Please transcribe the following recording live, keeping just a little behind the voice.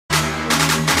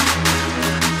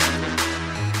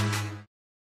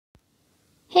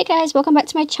Hey guys, welcome back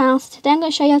to my channel. So today I'm going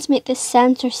to show you how to make this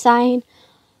center sign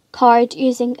card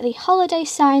using the holiday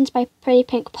signs by Pretty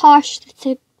Pink Posh,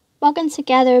 the Toboggan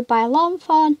Together by Lawn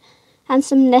Fawn, and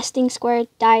some nesting square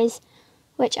dies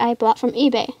which I bought from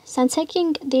eBay. So I'm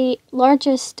taking the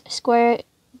largest square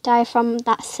die from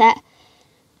that set,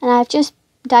 and I've just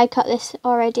die cut this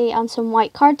already on some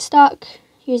white cardstock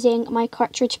using my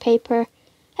cartridge paper.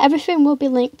 Everything will be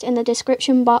linked in the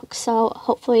description box, so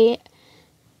hopefully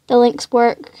the links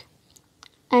work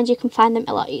and you can find them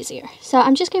a lot easier. So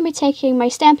I'm just going to be taking my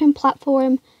stamping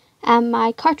platform and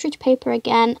my cartridge paper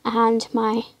again and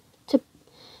my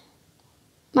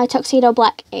Tuxedo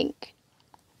black ink.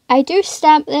 I do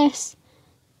stamp this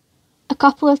a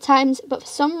couple of times, but for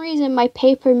some reason my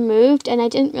paper moved and I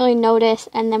didn't really notice,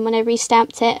 and then when I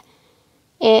restamped it,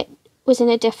 it was in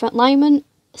a different alignment,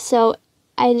 so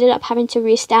I ended up having to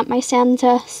restamp my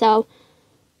Santa. So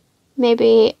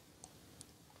maybe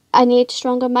I need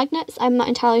stronger magnets. I'm not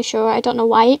entirely sure. I don't know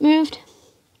why it moved.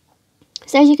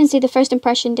 So as you can see, the first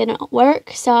impression didn't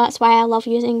work, so that's why I love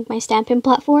using my stamping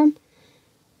platform,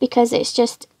 because it's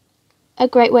just a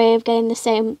great way of getting the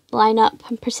same lineup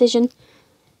and precision.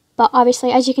 But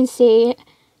obviously, as you can see,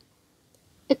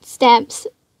 it stamps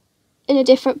in a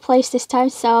different place this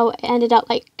time, so it ended up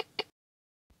like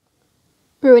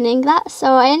ruining that.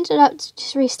 So I ended up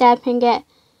just restamping it,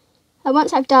 and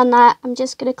once I've done that, I'm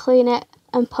just going to clean it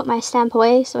and put my stamp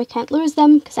away so I can't lose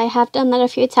them, because I have done that a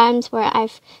few times where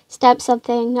I've stamped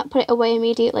something, not put it away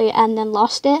immediately, and then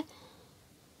lost it.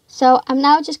 So I'm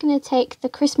now just going to take the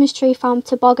Christmas tree from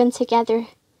Toboggan Together,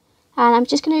 and I'm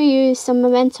just going to use some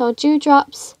Memento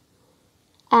dewdrops,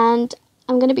 and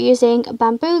I'm going to be using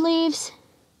bamboo leaves,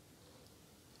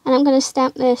 and I'm going to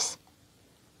stamp this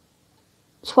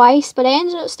twice, but I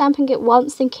ended up stamping it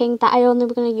once thinking that I only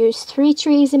were going to use 3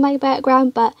 trees in my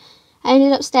background, but I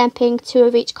ended up stamping 2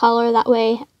 of each colour. That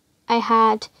way I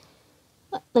had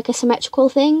like a symmetrical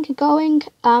thing going.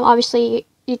 Obviously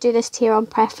you do this to your own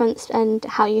preference and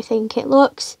how you think it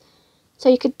looks. So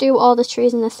you could do all the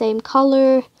trees in the same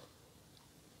colour.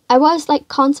 I was like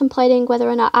contemplating whether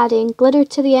or not adding glitter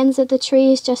to the ends of the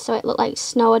trees just so it looked like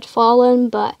snow had fallen,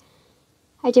 but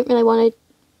I didn't really want to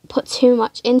put too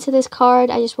much into this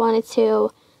card. I just wanted to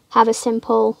have a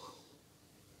simple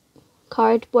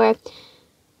card where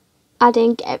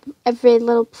adding every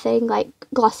little thing like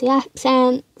glossy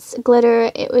accents,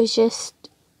 glitter, it was just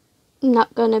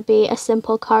not going to be a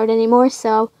simple card anymore.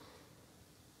 So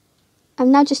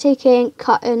I'm now just taking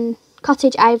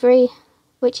Cottage Ivory,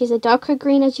 which is a darker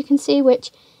green, as you can see,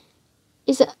 which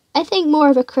is I think more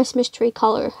of a Christmas tree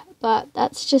colour, but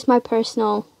that's just my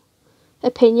personal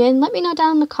opinion. Let me know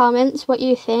down in the comments what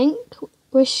you think,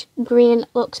 which green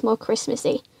looks more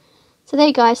Christmassy. So there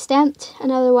you go, I stamped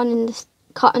another one in this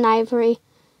cotton ivory,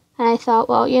 and I thought,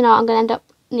 well, you know, I'm going to end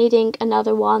up needing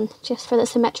another one just for the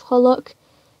symmetrical look.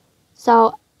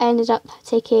 So I ended up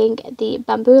taking the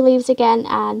bamboo leaves again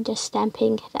and just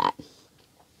stamping that.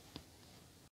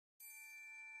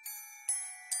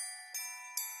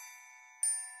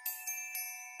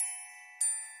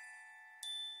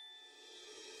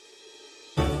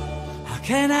 How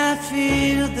can I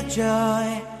feel the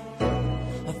joy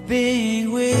of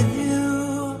being with you?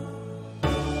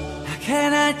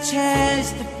 Can I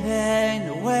chase the pain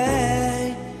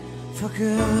away for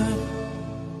good?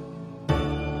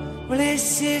 Well,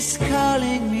 this is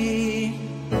calling me,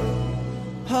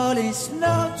 all is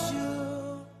not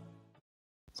you.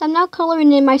 So I'm now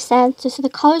colouring in my center, so the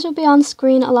colours will be on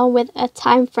screen along with a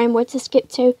time frame where to skip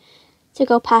to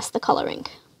go past the colouring.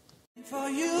 For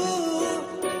you,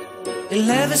 it'll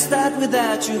never start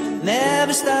without you,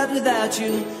 never start without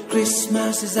you.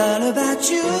 Christmas is all about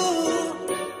you.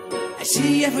 I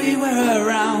see everywhere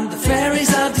around the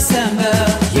fairies of December.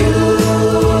 You,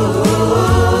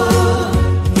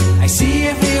 I see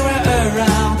everywhere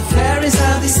around the fairies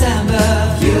of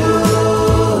December. You,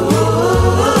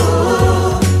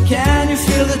 can you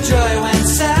feel the joy when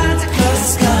Santa Claus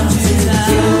has come to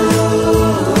town?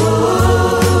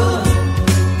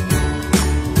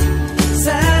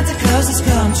 Santa Claus has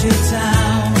come to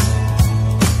town.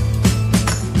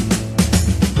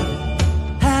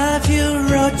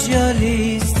 Wrote your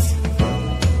list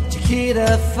to get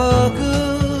up for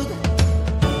good.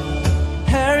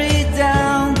 Hurry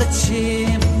down the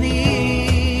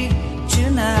chimney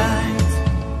tonight.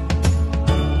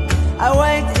 I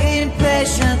wait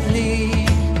impatiently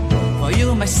for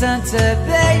you, my Santa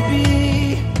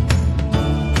baby.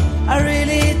 I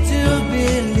really do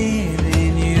believe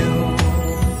in you.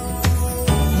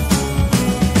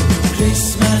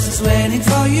 Christmas is waiting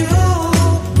for you.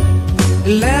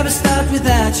 It'll never start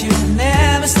without you,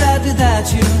 never start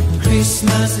without you.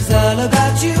 Christmas is all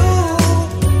about you.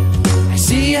 I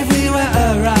see everywhere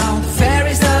around, the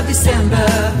fairies of December.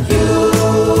 You,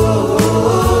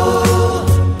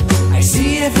 I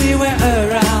see everywhere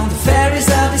around, the fairies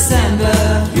of December.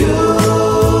 You,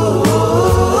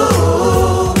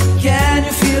 can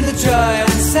you feel the joy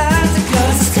when Santa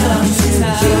Claus is coming to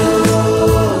town?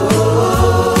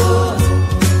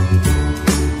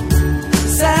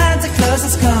 Santa Claus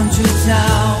has come to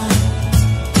town.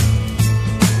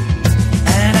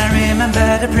 And I remember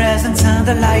the presents and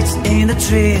the lights in the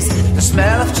trees, the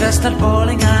smell of chestnut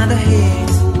boiling and the heat.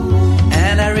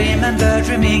 And I remember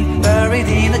dreaming, buried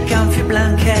in a comfy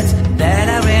blanket that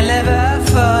I will never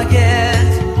forget.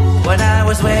 When I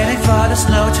was waiting for the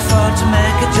snow to fall to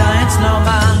make a giant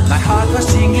snowman, my heart was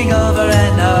jingling over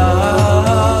and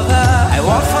over. I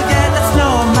won't forget that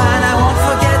snowman, I won't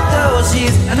forget those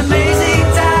years, an amazing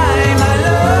time I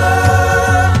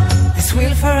love. This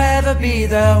will forever be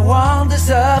the wonders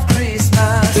of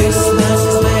Christmas. Christmas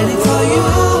is waiting for you.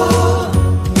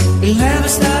 It'll never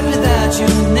start without you,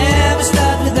 never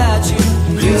start without you.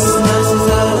 Christmas is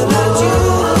all about you.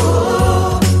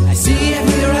 I see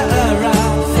everywhere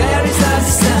around, fairies of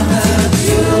December.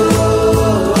 You,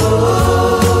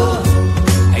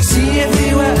 I see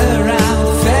everywhere around,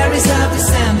 fairies of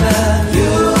December.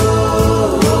 You,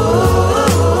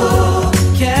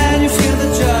 can you feel the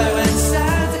joy when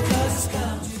Santa Claus has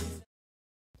come to you?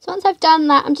 So once I've done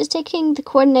that, I'm just taking the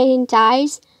coordinating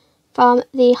dies from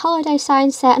the holiday sign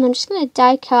set and I'm just going to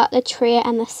die cut the tree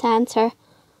and the centre.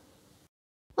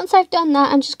 Once I've done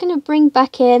that, I'm just going to bring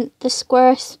back in the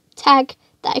square tag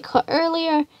that I cut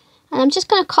earlier, and I'm just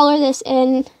going to colour this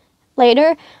in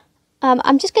later.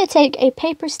 I'm just going to take a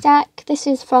paper stack. This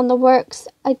is from the Works.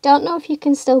 I don't know if you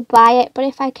can still buy it, but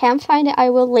if I can find it, I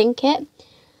will link it.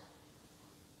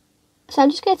 So I'm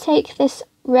just going to take this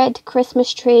red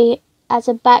Christmas tree as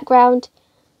a background.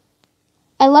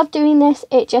 I love doing this,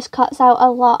 it just cuts out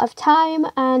a lot of time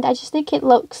and I just think it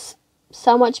looks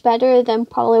so much better than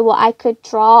probably what I could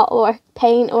draw or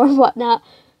paint or whatnot.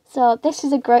 So this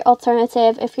is a great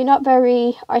alternative if you're not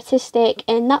very artistic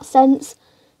in that sense.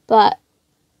 But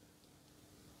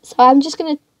so I'm just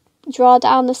going to draw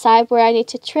down the side where I need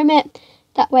to trim it.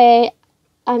 That way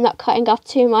I'm not cutting off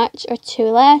too much or too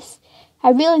less.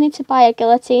 I really need to buy a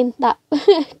guillotine that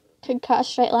can cut a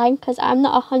straight line because I'm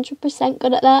not 100%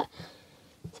 good at that.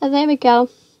 So there we go.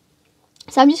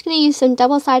 So I'm just going to use some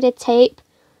double-sided tape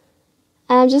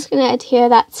and I'm just going to adhere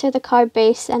that to the card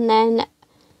base and then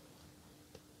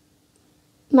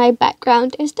my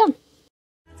background is done.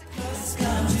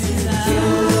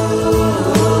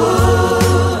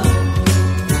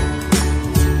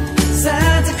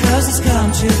 Santa Claus has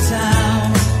come to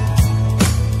town.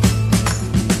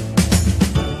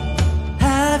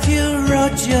 Have you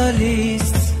wrote your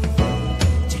list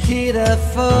to get up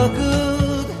for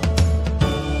good?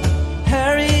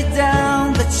 Hurry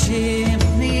down the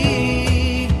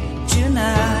chimney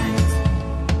tonight.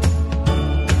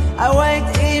 I wait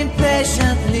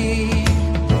impatiently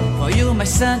for you, my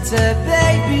Santa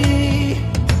baby.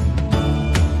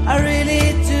 I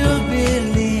really do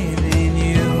believe in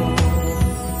you.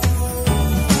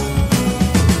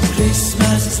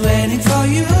 Christmas is waiting for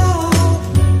you.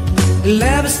 It'll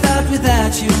never start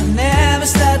without you, never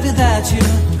start without you.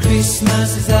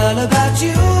 Christmas is all about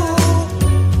you.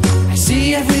 I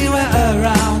see everywhere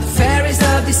around, the fairies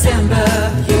of December.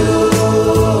 You,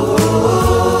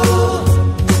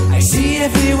 I see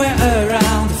everywhere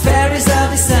around, the fairies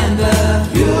of December.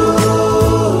 You,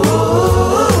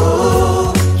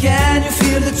 can you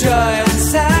feel the joy when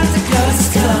Santa Claus has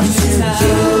come to town?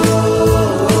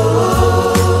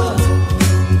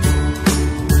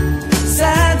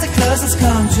 Santa Claus has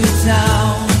come to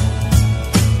town.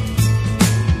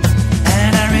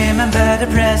 Remember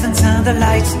the presents and the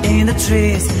lights in the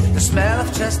trees, the smell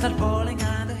of chestnut boiling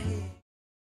and the heat.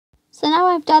 So now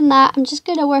I've done that, I'm just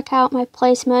going to work out my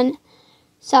placement.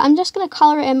 So I'm just going to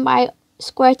colour in my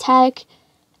square tag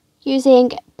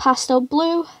using pastel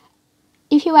blue.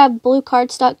 If you have blue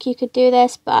cardstock you could do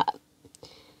this, but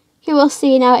you will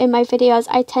see now in my videos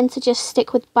I tend to just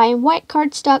stick with buying white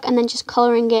cardstock and then just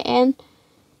colouring it in.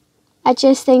 I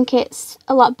just think it's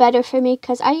a lot better for me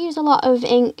because I use a lot of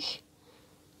ink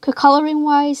colouring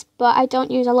wise, but I don't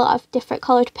use a lot of different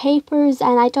coloured papers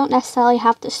and I don't necessarily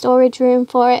have the storage room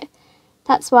for it.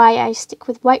 That's why I stick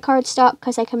with white cardstock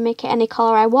because I can make it any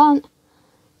colour I want.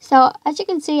 So as you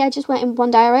can see I just went in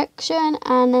one direction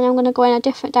and then I'm going to go in a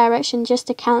different direction just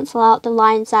to cancel out the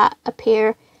lines that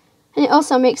appear, and it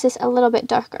also makes this a little bit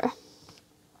darker.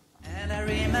 And And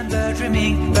I remember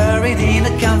dreaming, buried in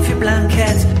a comfy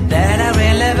blanket, that I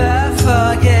will never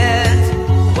forget.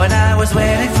 When I was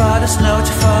waiting for the snow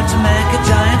to fall to make a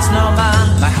giant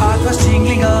snowman, my heart was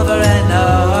jingling over and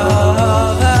over.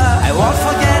 I won't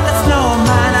forget that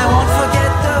snowman, I won't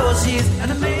forget those years,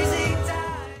 an amazing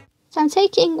time. So I'm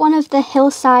taking one of the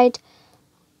Hillside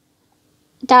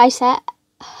die set,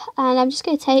 and I'm just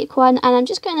going to take one and I'm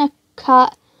just going to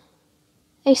cut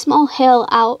a small hill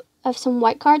out of some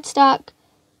white cardstock.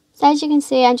 So as you can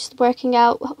see, I'm just working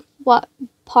out what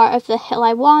part of the hill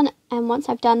I want, and once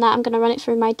I've done that I'm going to run it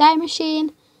through my die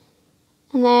machine,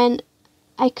 and then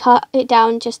I cut it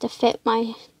down just to fit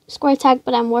my square tag,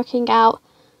 but I'm working out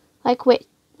like which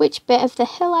bit of the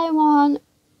hill I want,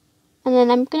 and then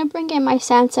I'm going to bring in my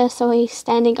Santa so he's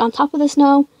standing on top of the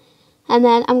snow, and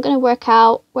then I'm going to work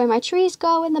out where my trees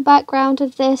go in the background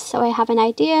of this so I have an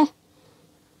idea.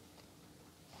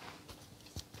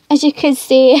 As you can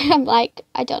see, I'm like,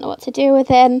 I don't know what to do with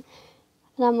him,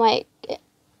 and I'm like,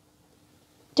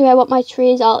 do I want my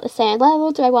trees all at the same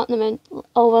level? Do I want them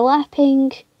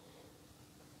overlapping?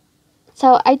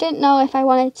 So I didn't know if I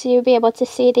wanted to be able to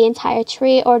see the entire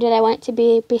tree or did I want it to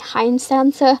be behind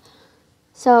Santa.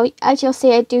 So as you'll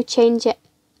see, I do change it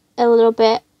a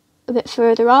bit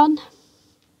further on.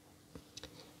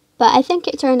 But I think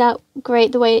it turned out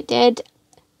great the way it did.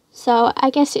 So I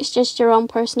guess it's just your own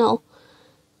personal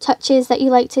touches that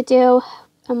you like to do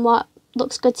and what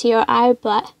looks good to your eye,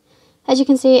 but as you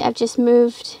can see, I've just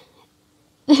moved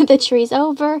the trees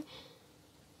over,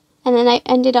 and then I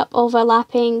ended up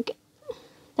overlapping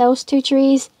those two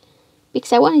trees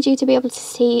because I wanted you to be able to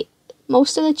see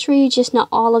most of the tree, just not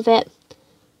all of it.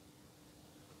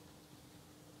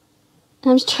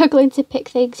 And I'm struggling to pick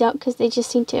things up because they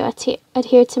just seem to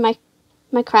adhere to my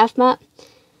craft mat.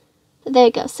 But there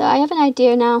you go. So I have an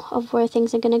idea now of where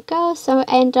things are going to go. So I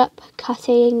end up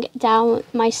cutting down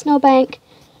my snowbank,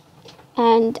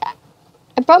 and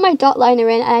I brought my dot liner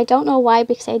in, and I don't know why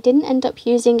because I didn't end up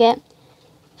using it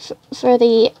for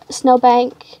the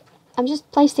snowbank. I'm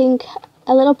just placing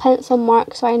a little pencil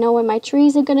mark so I know where my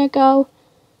trees are going to go,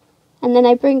 and then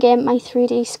I bring in my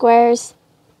 3D squares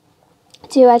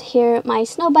to adhere my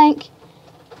snowbank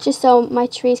just so my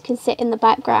trees can sit in the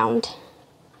background.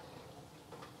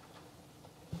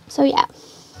 So yeah.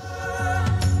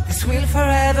 This will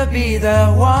forever be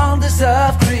the wonders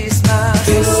of Christmas.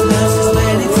 Christmas is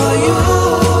waiting for you.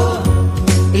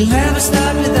 We'll never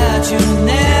start without you,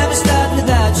 never start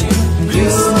without you.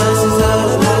 Christmas is all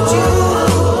about you.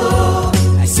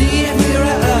 I see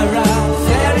everywhere around,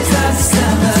 fairies of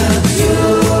December.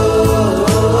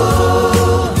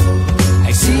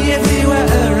 I see everywhere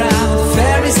around,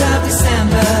 fairies of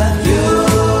December.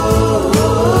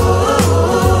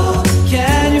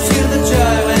 Can you feel the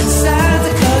joy when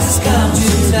Santa Claus has come to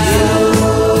town?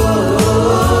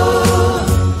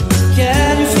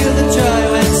 Can you feel the joy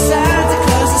when Santa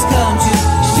Claus has come to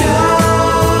town?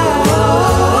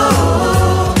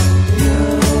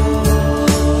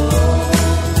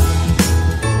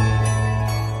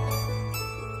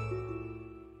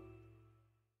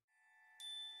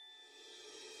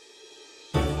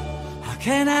 How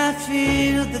can I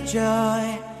feel the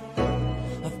joy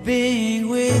of being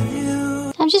with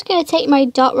you? I'm just going to take my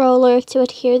dot roller to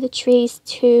adhere the trees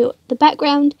to the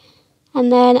background,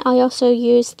 and then I also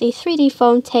use the 3D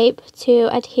foam tape to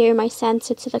adhere my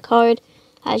Santa to the card,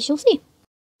 as you'll see.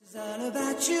 It's all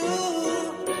about you.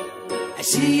 I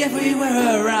see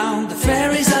everywhere around, the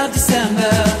fairies of December.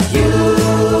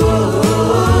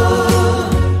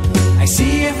 I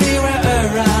see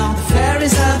everywhere around, the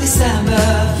fairies of December.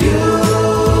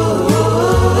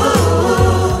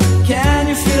 Can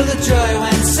you feel the joy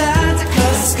when Santa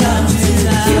Claus has come to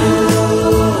town?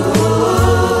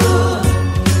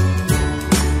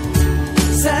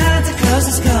 Santa Claus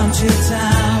has come to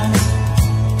town.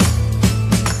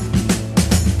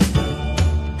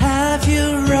 Have you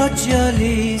wrote your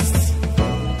list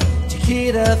to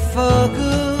get up for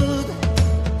good?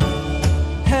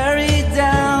 Hurry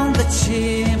down the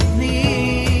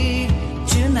chimney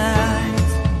tonight.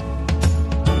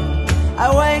 I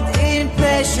wait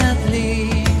impatiently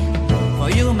for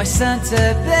you, my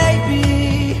Santa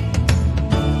baby.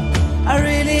 I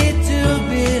really do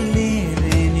believe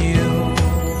in you.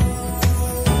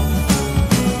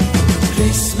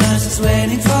 Christmas is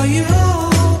waiting for you.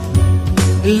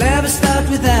 We'll never start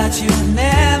without you,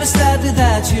 never start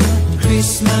without you.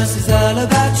 Christmas is all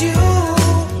about you.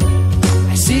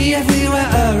 I see everywhere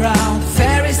around,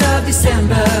 fairies of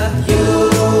December.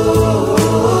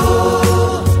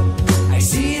 I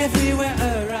see everywhere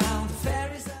around,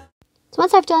 fairies of... So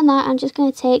once I've done that, I'm just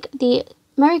going to take the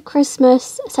Merry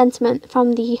Christmas sentiment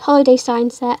from the holiday sign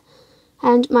set,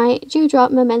 and my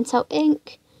Dewdrop Memento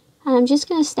ink, and I'm just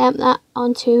going to stamp that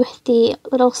onto the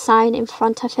little sign in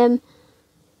front of him.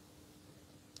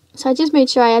 So I just made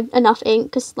sure I had enough ink,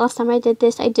 because last time I did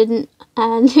this I didn't,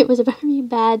 and it was very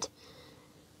bad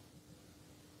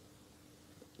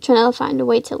trying to find a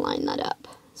way to line that up.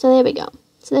 So there we go.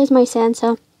 So there's my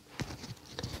Santa.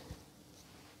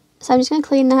 So I'm just going to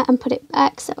clean that and put it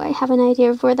back so I have an idea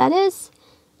of where that is.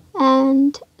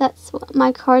 And that's what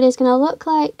my card is going to look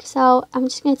like. So I'm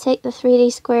just going to take the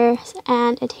 3D squares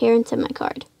and adhere into my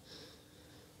card.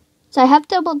 So I have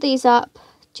doubled these up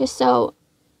just so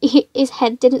his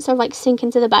head didn't sort of like sink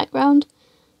into the background.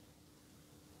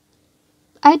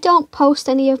 I don't post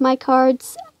any of my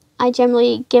cards. I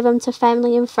generally give them to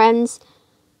family and friends.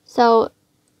 So,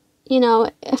 you know,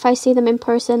 if I see them in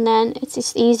person, then it's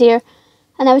just easier.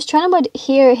 And I was trying to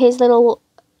adhere his little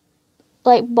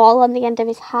like ball on the end of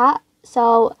his hat,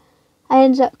 so I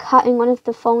ended up cutting one of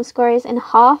the foam squares in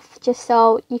half just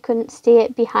so you couldn't see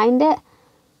it behind it.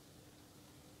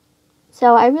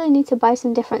 So I really need to buy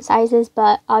some different sizes,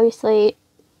 but obviously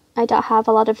I don't have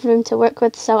a lot of room to work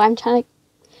with, so I'm trying to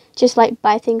just like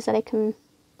buy things that I can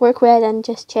work with and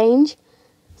just change.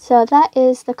 So that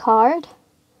is the card.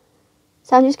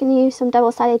 So I'm just going to use some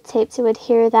double-sided tape to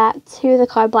adhere that to the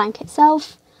card blank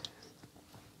itself.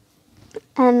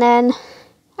 And then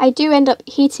I do end up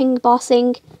heat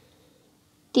embossing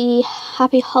the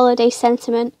Happy Holiday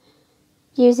sentiment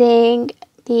using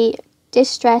the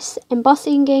Distress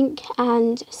embossing ink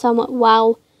and some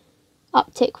Wow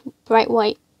Optic bright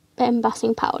white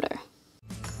embossing powder.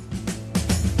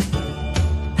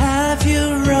 Have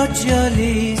you wrote your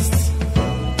list?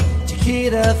 Check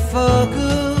it out for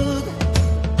good.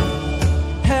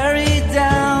 Hurry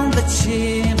down the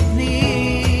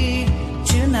chimney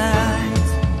tonight.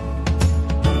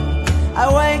 I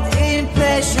wait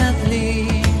impatiently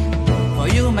for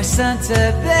you, my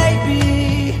Santa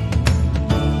baby.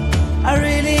 I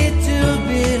really do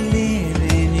believe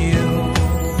in you.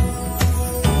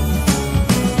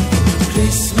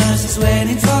 Christmas is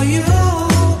waiting for you.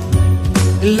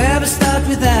 It'll never start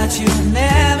without you,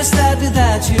 never start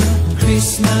without you.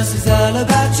 Christmas is all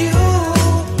about you.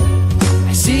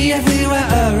 I see everywhere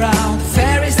around the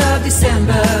fairies of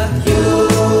December. You,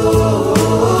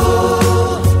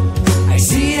 I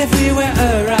see everywhere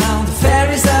around the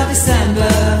fairies of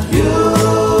December. You,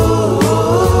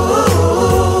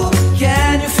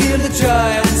 can you feel the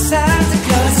joy when Santa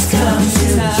Claus comes to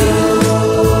town?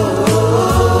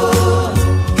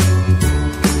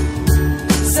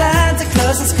 Santa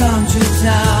Claus has come to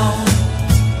town.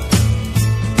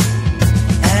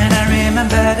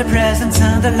 Remember the presents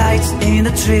and the lights in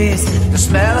the trees, the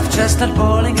smell of chestnut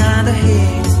boiling on the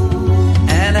heat.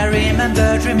 And I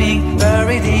remember dreaming,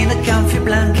 buried in a comfy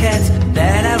blanket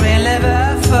that I will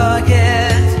never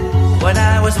forget. When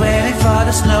I was waiting for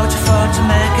the snow to fall to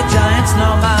make a giant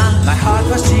snowman, my heart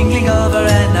was jingling over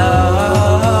and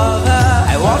over.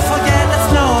 I won't forget that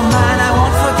snowman, I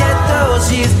won't forget those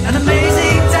years, an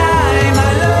amazing time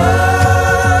I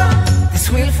love. This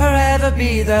will forever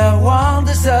be the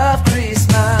wonders of Christmas.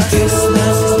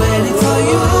 Christmas is waiting for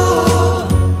you.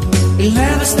 It'll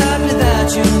never start without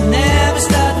you, never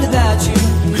start without you.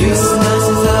 Christmas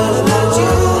is all about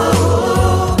you.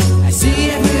 I see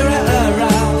everywhere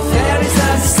around fairies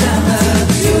of December.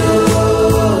 You,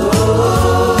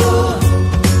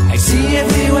 I see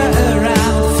everywhere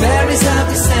around fairies of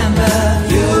December.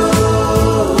 You,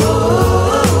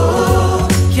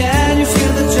 can you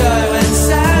feel the joy when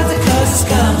Santa Claus has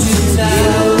come to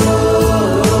town?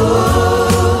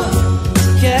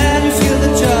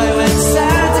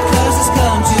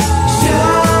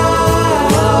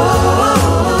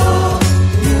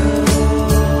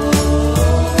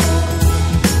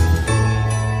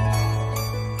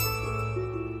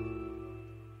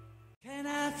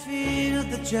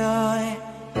 Joy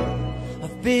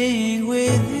of being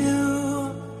with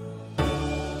you.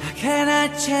 How can I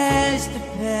chase the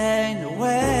pain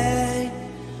away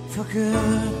for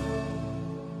good?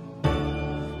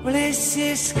 Well, this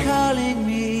is calling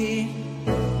me,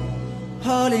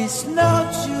 holy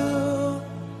snowshoe.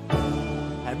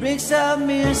 I bring some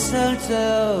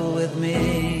mistletoe with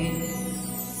me.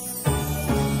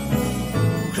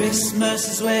 Christmas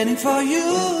is waiting for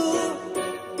you.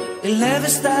 It'll never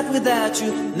start without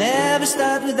you, never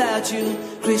start without you.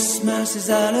 Christmas is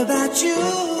all about you.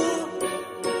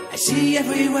 I see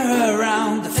everywhere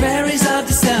around the fairies of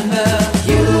December.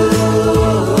 You,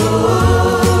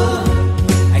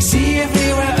 I see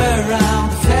everywhere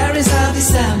around the fairies of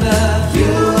December.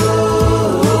 You.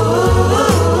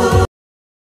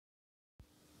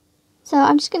 So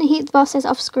I'm just going to heat the bosses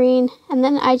off screen, and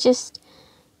then I just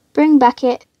bring back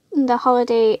it the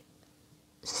holiday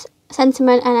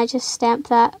sentiment, and I just stamped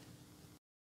that.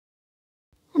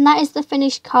 And that is the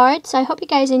finished card. So I hope you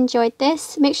guys enjoyed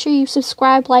this. Make sure you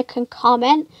subscribe, like and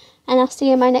comment, and I'll see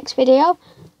you in my next video.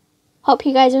 Hope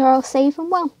you guys are all safe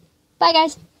and well. Bye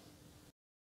guys.